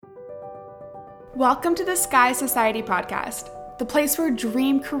Welcome to the Sky Society podcast, the place where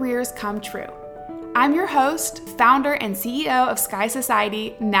dream careers come true. I'm your host, founder, and CEO of Sky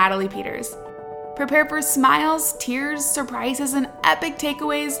Society, Natalie Peters. Prepare for smiles, tears, surprises, and epic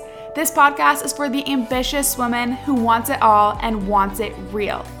takeaways. This podcast is for the ambitious woman who wants it all and wants it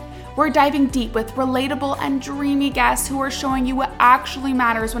real. We're diving deep with relatable and dreamy guests who are showing you what actually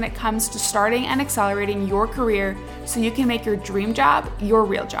matters when it comes to starting and accelerating your career so you can make your dream job your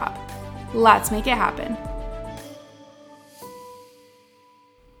real job. Let's make it happen.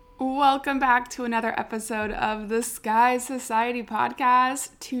 Welcome back to another episode of the Sky Society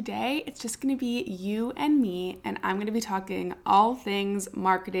podcast. Today, it's just going to be you and me, and I'm going to be talking all things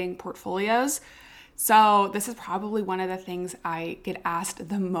marketing portfolios. So this is probably one of the things I get asked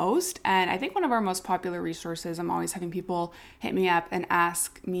the most, and I think one of our most popular resources. I'm always having people hit me up and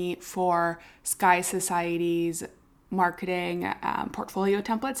ask me for Sky Society's marketing portfolio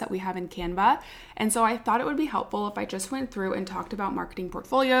templates that we have in Canva. And so I thought it would be helpful if I just went through and talked about marketing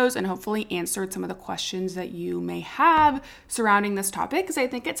portfolios and hopefully answered some of the questions that you may have surrounding this topic, because I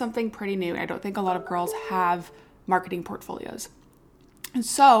think it's something pretty new. I don't think a lot of girls have marketing portfolios. And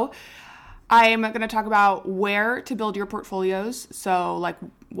so I'm going to talk about where to build your portfolios. So like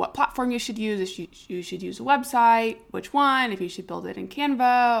what platform you should use, if you should use a website, which one, if you should build it in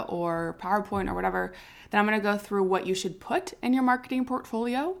Canva or PowerPoint or whatever. Then I'm going to go through what you should put in your marketing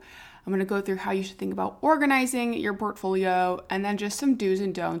portfolio. I'm going to go through how you should think about organizing your portfolio, and then just some do's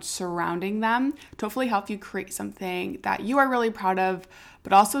and don'ts surrounding them to hopefully help you create something that you are really proud of,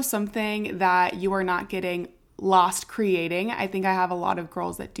 but also something that you are not getting lost creating. I think I have a lot of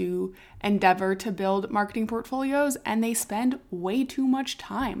girls that do endeavor to build marketing portfolios, and they spend way too much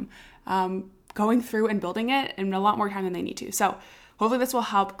time going through and building it, and a lot more time than they need to. So hopefully this will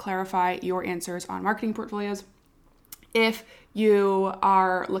help clarify your answers on marketing portfolios. If you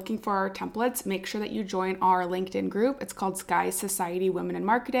are looking for our templates, make sure that you join our LinkedIn group. It's called Sky Society Women in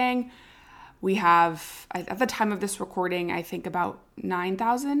Marketing. We have, at the time of this recording, I think about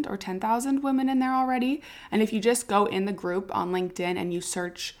 9,000 or 10,000 women in there already. And if you just go in the group on LinkedIn and you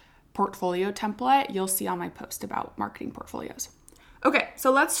search portfolio template, you'll see on my post about marketing portfolios. Okay,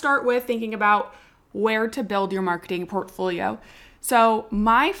 so let's start with thinking about where to build your marketing portfolio. So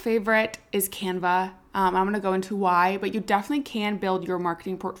my favorite is Canva. I'm going to go into why, but you definitely can build your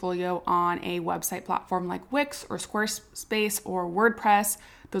marketing portfolio on a website platform like Wix or Squarespace or WordPress.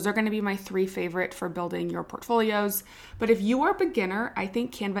 Those are going to be my three favorite for building your portfolios. But if you are a beginner, I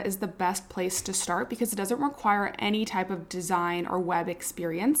think Canva is the best place to start because it doesn't require any type of design or web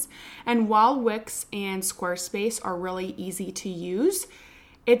experience. And while Wix and Squarespace are really easy to use,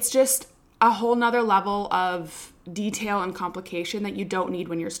 it's just a whole nother level of detail and complication that you don't need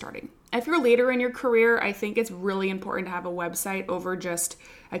when you're starting. If you're later in your career, I think it's really important to have a website over just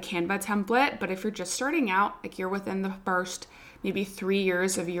a Canva template. But if you're just starting out, like you're within the first maybe 3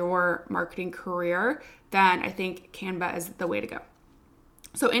 years of your marketing career, then I think Canva is the way to go.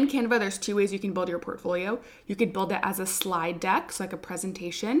 So in Canva, there's two ways you can build your portfolio. You could build it as a slide deck, so like a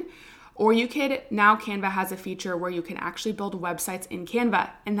presentation, or now Canva has a feature where you can actually build websites in Canva.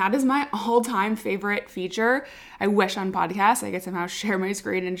 And that is my all-time favorite feature. I wish on podcasts I could somehow share my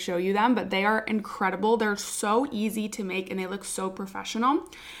screen and show you them, but they are incredible. They're so easy to make and they look so professional.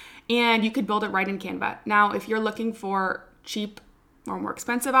 And you could build it right in Canva. Now, if you're looking for cheap or more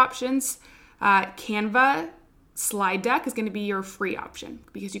expensive options, Canva slide deck is going to be your free option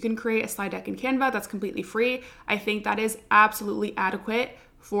because you can create a slide deck in Canva that's completely free. I think that is absolutely adequate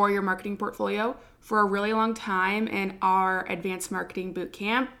for your marketing portfolio. For a really long time in our advanced marketing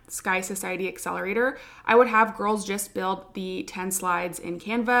bootcamp, Sky Society Accelerator, I would have girls just build the 10 slides in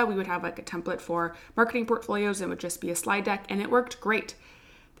Canva. We would have like a template for marketing portfolios and it would just be a slide deck, and it worked great.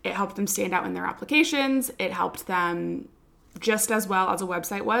 It helped them stand out in their applications. It helped them just as well as a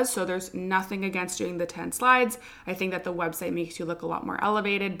website was. So there's nothing against doing the 10 slides. I think that the website makes you look a lot more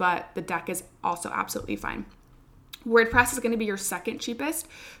elevated, but the deck is also absolutely fine. WordPress is going to be your second cheapest.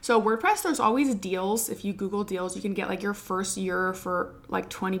 So WordPress, there's always deals. If you Google deals, you can get like your first year for like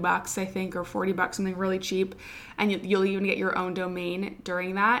 $20, I think, or $40, something really cheap. And you'll even get your own domain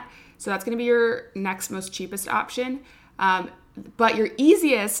during that. So that's going to be your next most cheapest option. But your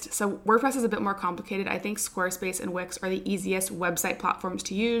easiest, so WordPress is a bit more complicated. I think Squarespace and Wix are the easiest website platforms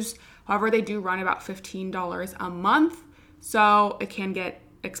to use. However, they do run about $15 a month. So it can get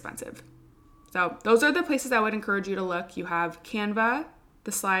expensive. So those are the places I would encourage you to look. You have Canva,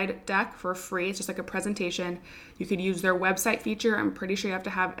 the slide deck for free. It's just like a presentation. You could use their website feature. I'm pretty sure you have to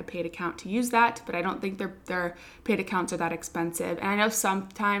have a paid account to use that, but I don't think their paid accounts are that expensive. And I know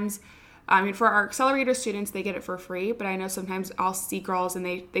sometimes I mean, for our accelerator students, they get it for free, but I know sometimes I'll see girls and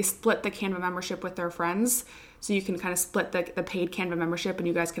they split the Canva membership with their friends. So you can kind of split the paid Canva membership and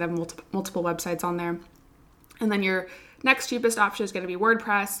you guys can have multiple websites on there. And then your next cheapest option is going to be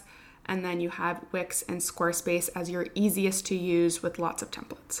WordPress. And then you have Wix and Squarespace as your easiest to use with lots of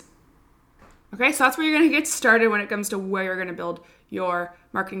templates. Okay, so that's where you're going to get started when it comes to where you're going to build your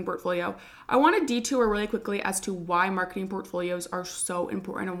marketing portfolio. I want to detour really quickly as to why marketing portfolios are so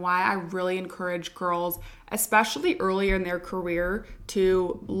important and why I really encourage girls, especially earlier in their career,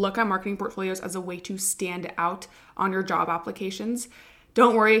 to look at marketing portfolios as a way to stand out on your job applications.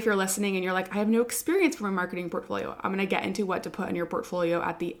 Don't worry if you're listening and you're like, I have no experience from a marketing portfolio. I'm going to get into what to put in your portfolio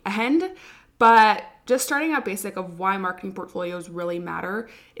at the end. But just starting out basic of why marketing portfolios really matter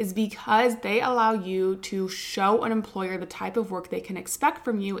is because they allow you to show an employer the type of work they can expect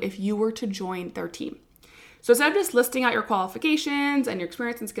from you if you were to join their team. So instead of just listing out your qualifications and your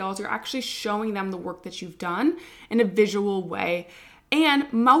experience and skills, you're actually showing them the work that you've done in a visual way.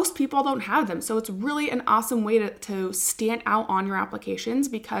 And most people don't have them. So it's really an awesome way to stand out on your applications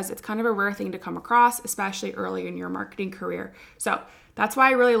because it's kind of a rare thing to come across, especially early in your marketing career. So that's why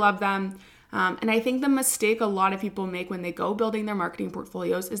I really love them. And I think the mistake a lot of people make when they go building their marketing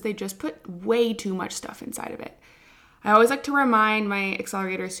portfolios is they just put way too much stuff inside of it. I always like to remind my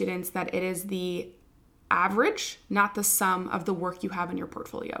accelerator students that it is the average, not the sum of the work you have in your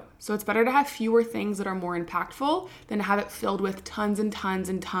portfolio. So it's better to have fewer things that are more impactful than to have it filled with tons and tons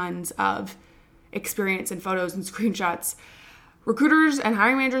and tons of experience and photos and screenshots. Recruiters and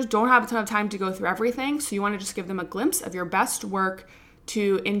hiring managers don't have a ton of time to go through everything, so you want to just give them a glimpse of your best work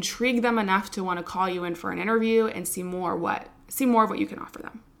to intrigue them enough to want to call you in for an interview and see more of what you can offer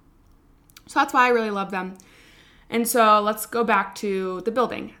them. So that's why I really love them. And so let's go back to the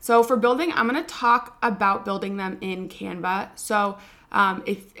building. So for building, I'm going to talk about building them in Canva. So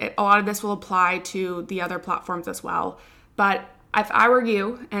a lot of this will apply to the other platforms as well. But if I were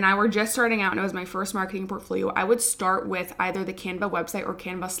you and I were just starting out and it was my first marketing portfolio, I would start with either the Canva website or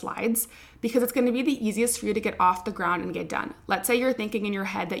Canva slides because it's going to be the easiest for you to get off the ground and get done. Let's say you're thinking in your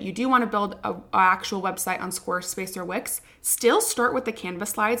head that you do want to build an actual website on Squarespace or Wix. Still start with the Canva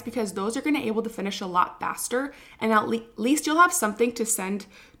slides because those are going to be able to finish a lot faster and at least you'll have something to send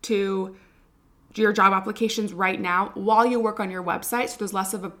to your job applications right now while you work on your website. So there's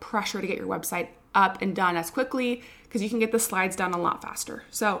less of a pressure to get your website up and done as quickly because you can get the slides done a lot faster.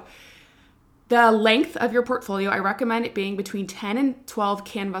 So the length of your portfolio, I recommend it being between 10 and 12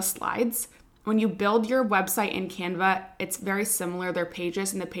 Canva slides. When you build your website in Canva, it's very similar. They're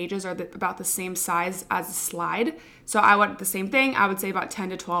pages and the pages are about the same size as a slide. So I want the same thing. I would say about 10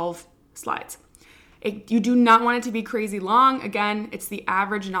 to 12 slides. You do not want it to be crazy long. Again, it's the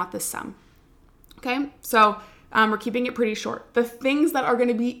average, not the sum. Okay, so we're keeping it pretty short. The things that are going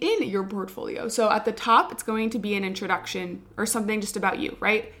to be in your portfolio. So at the top, it's going to be an introduction or something just about you,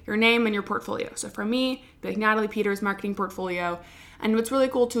 right? Your name and your portfolio. So for me, like Natalie Peters marketing portfolio. And what's really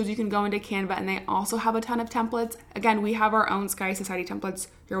cool too is you can go into Canva and they also have a ton of templates. Again, we have our own Sky Society templates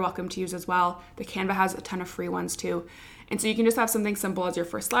you're welcome to use as well. The Canva has a ton of free ones too. And so you can just have something simple as your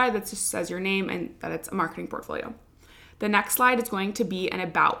first slide that just says your name and that it's a marketing portfolio. The next slide is going to be an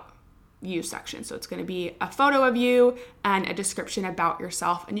about you section. So it's going to be a photo of you and a description about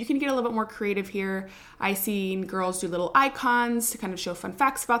yourself. And you can get a little bit more creative here. I've seen girls do little icons to kind of show fun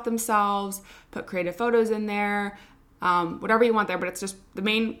facts about themselves, put creative photos in there, whatever you want there. But it's just the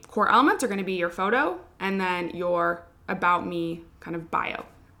main core elements are going to be your photo and then your about me kind of bio.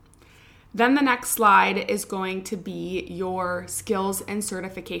 Then the next slide is going to be your skills and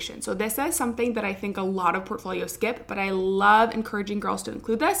certification. So this is something that I think a lot of portfolios skip, but I love encouraging girls to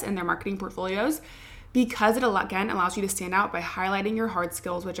include this in their marketing portfolios because it, again, allows you to stand out by highlighting your hard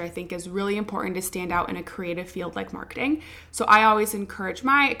skills, which I think is really important to stand out in a creative field like marketing. So I always encourage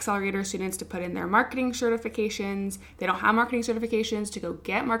my accelerator students to put in their marketing certifications. They don't have marketing certifications, to go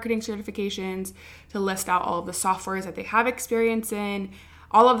get marketing certifications, to list out all of the softwares that they have experience in,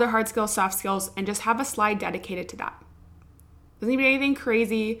 all of their hard skills, soft skills, and just have a slide dedicated to that. Doesn't need to be anything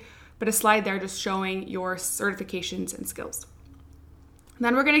crazy, but a slide there just showing your certifications and skills. And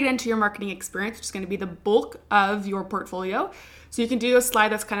then we're going to get into your marketing experience, which is going to be the bulk of your portfolio. So you can do a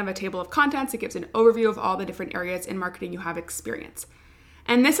slide that's kind of a table of contents. It gives an overview of all the different areas in marketing you have experience.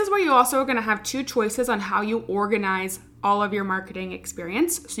 And this is where you also are going to have two choices on how you organize all of your marketing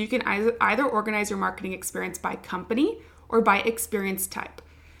experience. So you can either organize your marketing experience by company or by experience type,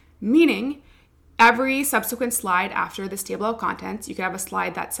 meaning every subsequent slide after this table of contents, you could have a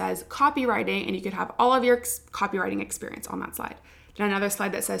slide that says copywriting and you could have all of your copywriting experience on that slide. Then another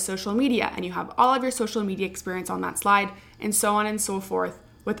slide that says social media and you have all of your social media experience on that slide, and so on and so forth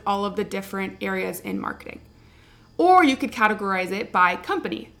with all of the different areas in marketing. Or you could categorize it by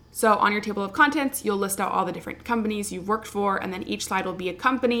company. So on your table of contents, you'll list out all the different companies you've worked for, and then each slide will be a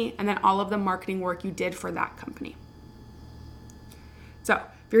company, and then all of the marketing work you did for that company. So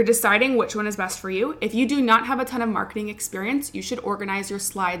if you're deciding which one is best for you, if you do not have a ton of marketing experience, you should organize your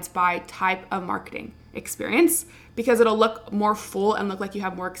slides by type of marketing experience because it'll look more full and look like you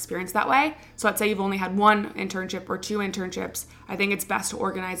have more experience that way. So let's say you've only had one internship or two internships. I think it's best to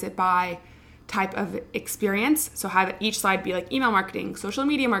organize it by type of experience. So have each slide be like email marketing, social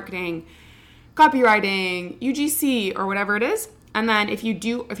media marketing, copywriting, UGC, or whatever it is. And then if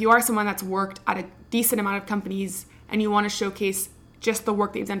you are someone that's worked at a decent amount of companies and you want to showcase just the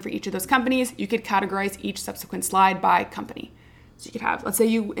work that you've done for each of those companies, you could categorize each subsequent slide by company. So you could have, let's say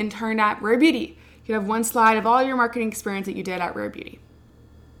you interned at Rare Beauty. You could have one slide of all your marketing experience that you did at Rare Beauty.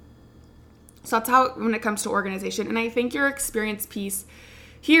 So that's how, when it comes to organization. And I think your experience piece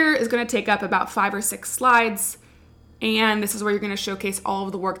here is going to take up about 5 or 6 slides. And this is where you're going to showcase all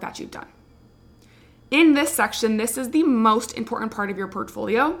of the work that you've done. In this section, this is the most important part of your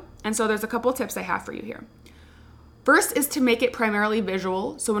portfolio. And so there's a couple tips I have for you here. First is to make it primarily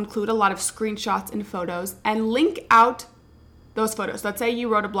visual, so include a lot of screenshots and photos and link out those photos. Let's say you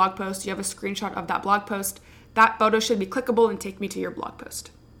wrote a blog post, you have a screenshot of that blog post. That photo should be clickable and take me to your blog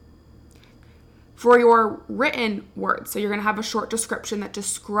post. For your written words, so you're going to have a short description that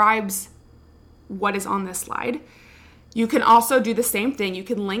describes what is on this slide. You can also do the same thing. You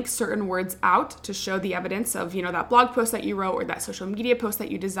can link certain words out to show the evidence of, that blog post that you wrote or that social media post that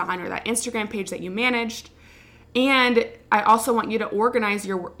you designed or that Instagram page that you managed. And I also want you to organize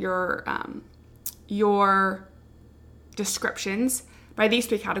your descriptions by these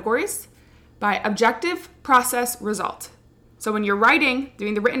 3 categories: by objective, process, result. So when you're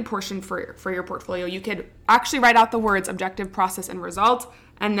doing the written portion for your portfolio, you could actually write out the words objective, process, and result,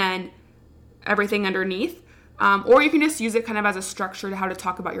 and then everything underneath. Or you can just use it kind of as a structure to how to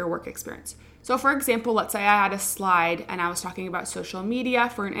talk about your work experience. So for example, let's say I had a slide and I was talking about social media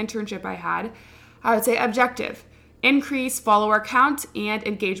for an internship I would say objective, increase follower count and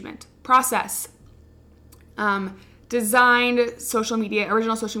engagement. Process, designed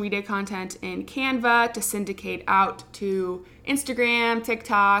original social media content in Canva to syndicate out to Instagram,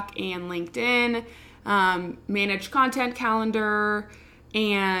 TikTok, and LinkedIn, manage content calendar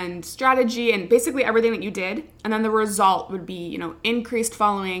and strategy and basically everything that you did. And then the result would be, increased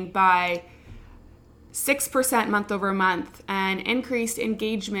following by 6% month over month and increased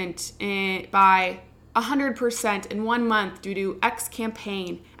engagement by 100% in 1 month due to X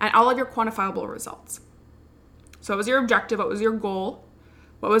campaign and all of your quantifiable results. So what was your objective? What was your goal?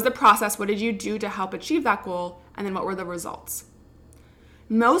 What was the process? What did you do to help achieve that goal? And then what were the results?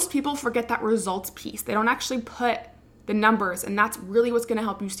 Most people forget that results piece. They don't actually put the numbers, and that's really what's going to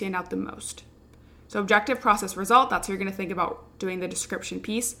help you stand out the most. So objective, process, result, that's how you're going to think about doing the description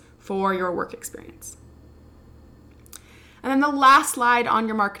piece for your work experience. And then the last slide on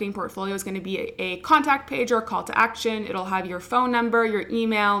your marketing portfolio is going to be a contact page or a call to action. It'll have your phone number, your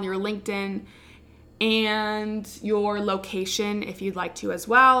email, your LinkedIn, and your location if you'd like to as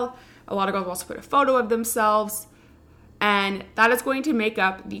well. A lot of girls also put a photo of themselves. And that is going to make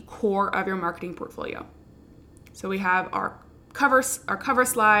up the core of your marketing portfolio. So we have our cover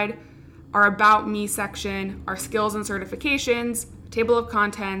slide, our About Me section, our skills and certifications, table of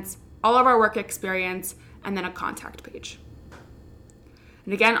contents, all of our work experience, and then a contact page.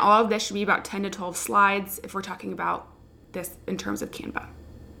 And again, all of this should be about 10 to 12 slides if we're talking about this in terms of Canva.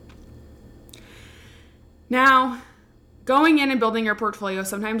 Now, going in and building your portfolio,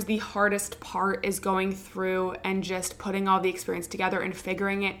 sometimes the hardest part is going through and just putting all the experience together and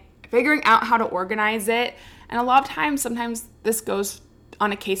figuring out how to organize it. And a lot of times, sometimes this goes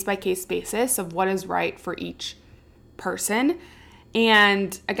on a case-by-case basis of what is right for each person.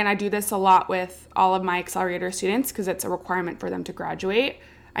 And again, I do this a lot with all of my accelerator students because it's a requirement for them to graduate.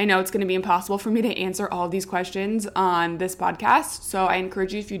 I know it's going to be impossible for me to answer all of these questions on this podcast. So I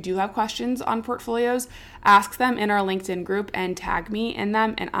encourage you, if you do have questions on portfolios, ask them in our LinkedIn group and tag me in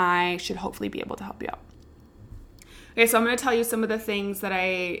them, and I should hopefully be able to help you out. Okay, so I'm going to tell you some of the things that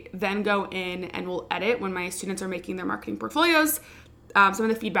I then go in and will edit when my students are making their marketing portfolios, some of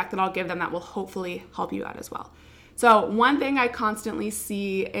the feedback that I'll give them that will hopefully help you out as well. So one thing I constantly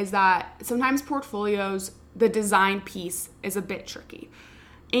see is that sometimes portfolios, the design piece is a bit tricky.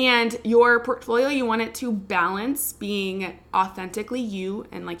 And your portfolio, you want it to balance being authentically you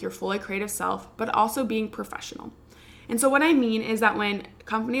and like your fully creative self, but also being professional. And so what I mean is that when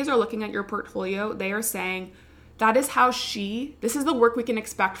companies are looking at your portfolio, they are saying, that is how this is the work we can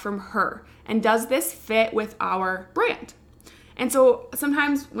expect from her. And does this fit with our brand? And so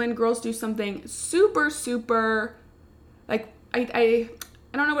sometimes when girls do something super, like I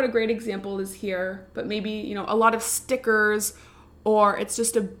don't know what a great example is here, but maybe, a lot of stickers, or it's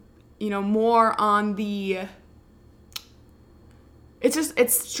just more on the,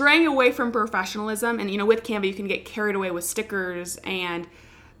 it's straying away from professionalism. And, with Canva, you can get carried away with stickers and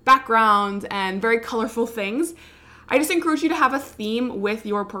backgrounds and very colorful things. I just encourage you to have a theme with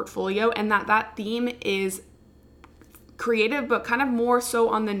your portfolio, and that theme is creative, but kind of more so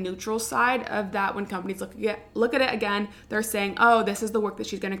on the neutral side of that. When companies look at it again, they're saying, oh, this is the work that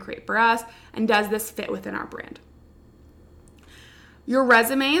she's going to create for us, and does this fit within our brand? Your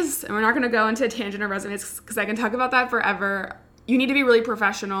resumes, and we're not going to go into a tangent of resumes because I can talk about that forever. You need to be really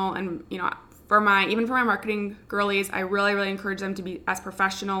professional, and even for my marketing girlies, I really encourage them to be as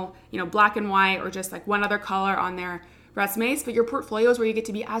professional, black and white, or just like one other color on their resumes. But your portfolio is where you get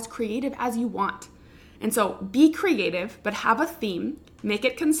to be as creative as you want. And so be creative, but have a theme, make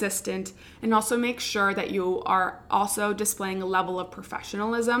it consistent, and also make sure that you are also displaying a level of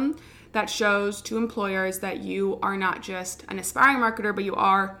professionalism that shows to employers that you are not just an aspiring marketer, but you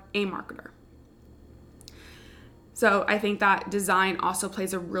are a marketer. So I think that design also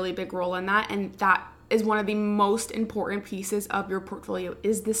plays a really big role in that, and that is one of the most important pieces of your portfolio,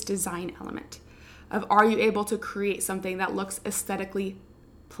 is this design element of, are you able to create something that looks aesthetically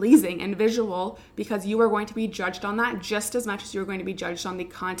pleasing and visual, because you are going to be judged on that just as much as you're going to be judged on the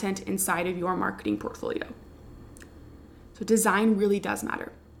content inside of your marketing portfolio. So design really does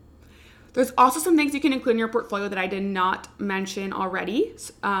matter. There's also some things you can include in your portfolio that I did not mention already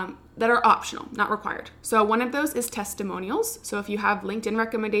that are optional, not required. So one of those is testimonials. So if you have LinkedIn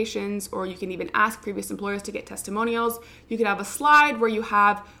recommendations, or you can even ask previous employers to get testimonials, you could have a slide where you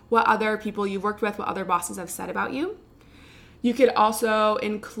have what other people you've worked with, what other bosses have said about you. You could also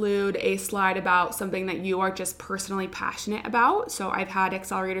include a slide about something that you are just personally passionate about. So I've had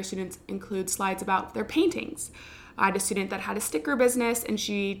Accelerator students include slides about their paintings. I had a student that had a sticker business, and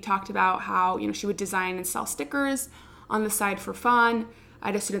she talked about how, she would design and sell stickers on the side for fun. I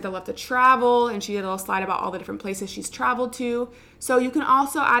had a student that loved to travel, and she did a little slide about all the different places she's traveled to. So you can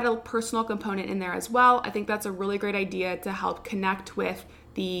also add a personal component in there as well. I think that's a really great idea to help connect with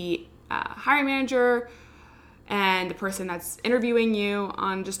the hiring manager and the person that's interviewing you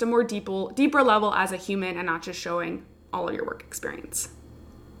on just a more deeper level as a human, and not just showing all of your work experience.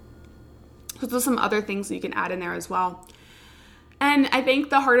 So there's some other things that you can add in there as well. And I think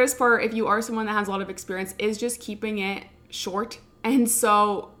the hardest part, if you are someone that has a lot of experience, is just keeping it short. And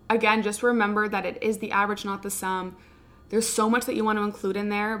so again, just remember that it is the average, not the sum. There's so much that you want to include in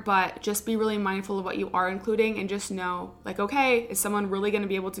there, but just be really mindful of what you are including, and just know, okay, is someone really going to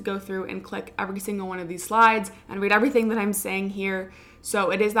be able to go through and click every single one of these slides and read everything that I'm saying here? So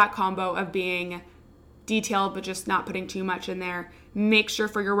it is that combo of being detailed, but just not putting too much in there. Make sure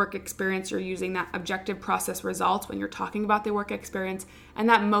for your work experience, you're using that objective process results when you're talking about the work experience, and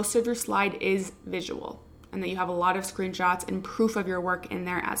that most of your slide is visual, and that you have a lot of screenshots and proof of your work in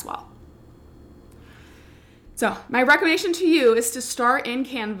there as well. So my recommendation to you is to start in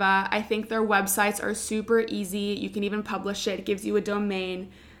Canva. I think their websites are super easy. You can even publish it. It gives you a domain.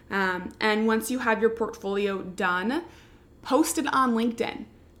 And once you have your portfolio done, post it on LinkedIn.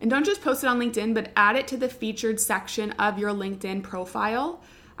 And don't just post it on LinkedIn, but add it to the featured section of your LinkedIn profile.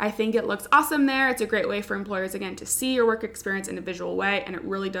 I think it looks awesome there. It's a great way for employers, again, to see your work experience in a visual way, and it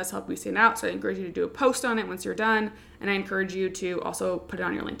really does help you stand out. So I encourage you to do a post on it once you're done, and I encourage you to also put it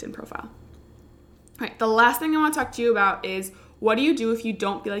on your LinkedIn profile. All right, the last thing I want to talk to you about is, what do you do if you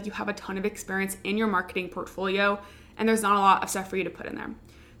don't feel like you have a ton of experience in your marketing portfolio and there's not a lot of stuff for you to put in there?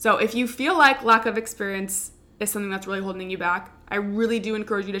 So if you feel like lack of experience is something that's really holding you back, I really do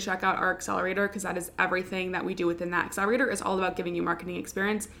encourage you to check out our Accelerator, because that is everything that we do within that. Accelerator is all about giving you marketing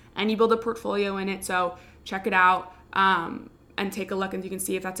experience, and you build a portfolio in it. So check it out and take a look, and you can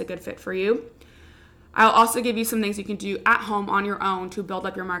see if that's a good fit for you. I'll also give you some things you can do at home on your own to build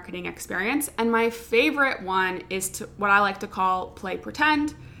up your marketing experience. And my favorite one is what I like to call play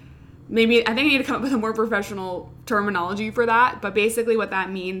pretend. I think I need to come up with a more professional terminology for that. But basically what that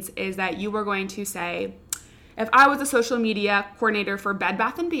means is that you are going to say, if I was a social media coordinator for Bed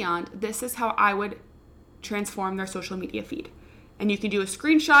Bath & Beyond, this is how I would transform their social media feed. And you can do a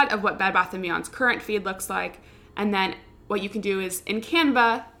screenshot of what Bed Bath & Beyond's current feed looks like. And then what you can do is in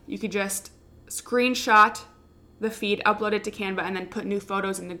Canva, you could just screenshot the feed, upload it to Canva, and then put new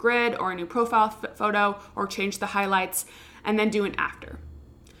photos in the grid or a new profile photo, or change the highlights, and then do an after.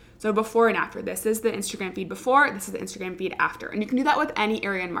 So before and after. This is the Instagram feed before, this is the Instagram feed after. And you can do that with any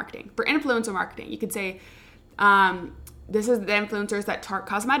area in marketing. For influencer marketing, you could say, this is the influencers that Tarte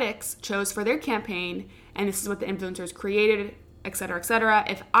Cosmetics chose for their campaign, and this is what the influencers created et cetera, et cetera.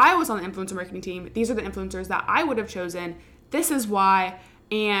 If I was on the influencer marketing team, these are the influencers that I would have chosen. This is why.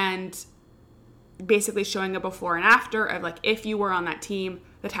 And basically showing a before and after of like, if you were on that team,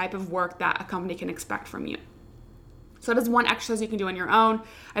 the type of work that a company can expect from you. So that is one exercise you can do on your own.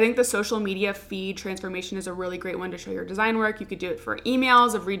 I think the social media feed transformation is a really great one to show your design work. You could do it for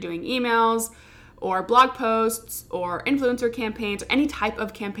emails, of redoing emails, or blog posts, or influencer campaigns, or any type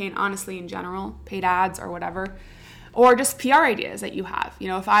of campaign, honestly, in general, paid ads or whatever, or just PR ideas that you have. You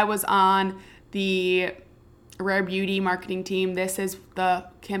know, if I was on the Rare Beauty marketing team, this is the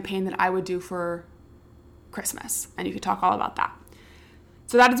campaign that I would do for Christmas, and you could talk all about that.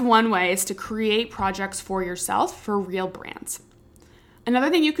 So that is one way, is to create projects for yourself for real brands. Another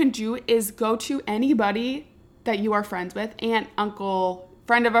thing you can do is go to anybody that you are friends with, aunt, uncle,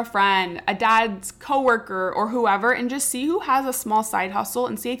 friend of a friend, a dad's coworker, or whoever, and just see who has a small side hustle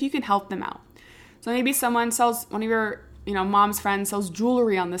and see if you can help them out. So maybe someone sells, one of your, mom's friends sells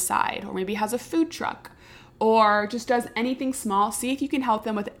jewelry on the side, or maybe has a food truck, or just does anything small. See if you can help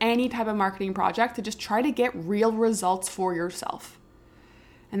them with any type of marketing project to just try to get real results for yourself.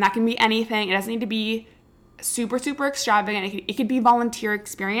 And that can be anything. It doesn't need to be super, super extravagant. It could be volunteer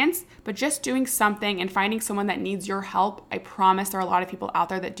experience, but just doing something and finding someone that needs your help. I promise there are a lot of people out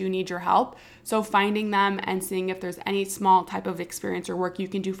there that do need your help. So finding them and seeing if there's any small type of experience or work you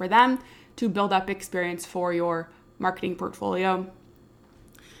can do for them to build up experience for your marketing portfolio.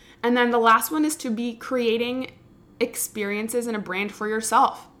 And then the last one is to be creating experiences and a brand for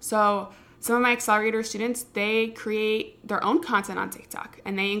yourself. So some of my accelerator students, they create their own content on TikTok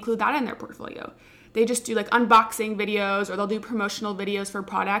and they include that in their portfolio. They just do like unboxing videos, or they'll do promotional videos for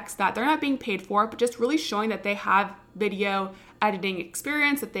products that they're not being paid for, but just really showing that they have video editing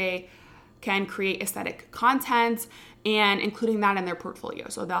experience, that they can create aesthetic content, and including that in their portfolio.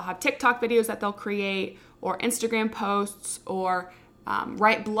 So they'll have TikTok videos that they'll create, or Instagram posts, or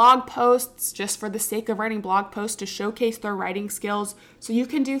write blog posts just for the sake of writing blog posts to showcase their writing skills. So you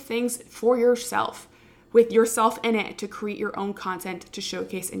can do things for yourself, with yourself in it, to create your own content to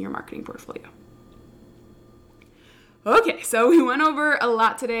showcase in your marketing portfolio. Okay, so we went over a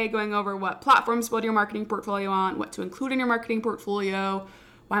lot today, going over what platforms to build your marketing portfolio on, what to include in your marketing portfolio,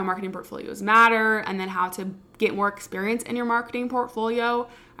 why marketing portfolios matter, and then how to get more experience in your marketing portfolio.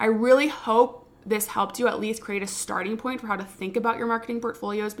 I really hope this helped you at least create a starting point for how to think about your marketing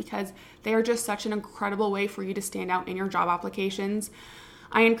portfolios, because they are just such an incredible way for you to stand out in your job applications.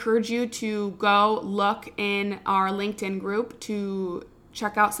 I encourage you to go look in our LinkedIn group to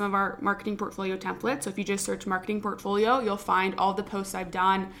check out some of our marketing portfolio templates. So if you just search marketing portfolio, you'll find all the posts I've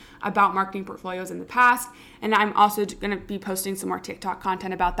done about marketing portfolios in the past. And I'm also going to be posting some more TikTok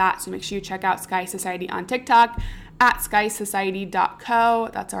content about that. So make sure you check out Sky Society on TikTok at skysociety.co.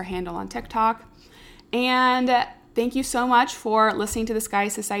 That's our handle on TikTok. And thank you so much for listening to the Sky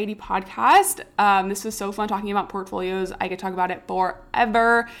Society podcast. This was so fun talking about portfolios. I could talk about it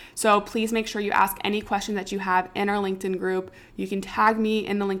forever. So please make sure you ask any question that you have in our LinkedIn group. You can tag me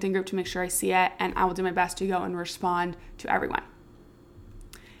in the LinkedIn group to make sure I see it, and I will do my best to go and respond to everyone.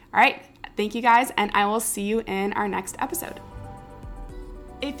 All right. Thank you guys, and I will see you in our next episode.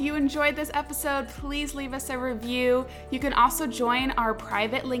 If you enjoyed this episode, please leave us a review. You can also join our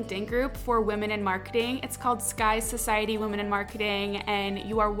private LinkedIn group for women in marketing. It's called Sky Society Women in Marketing, and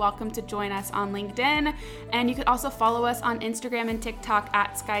you are welcome to join us on LinkedIn. And you can also follow us on Instagram and TikTok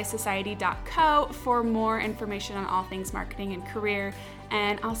at skysociety.co for more information on all things marketing and career.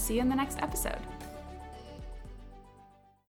 And I'll see you in the next episode.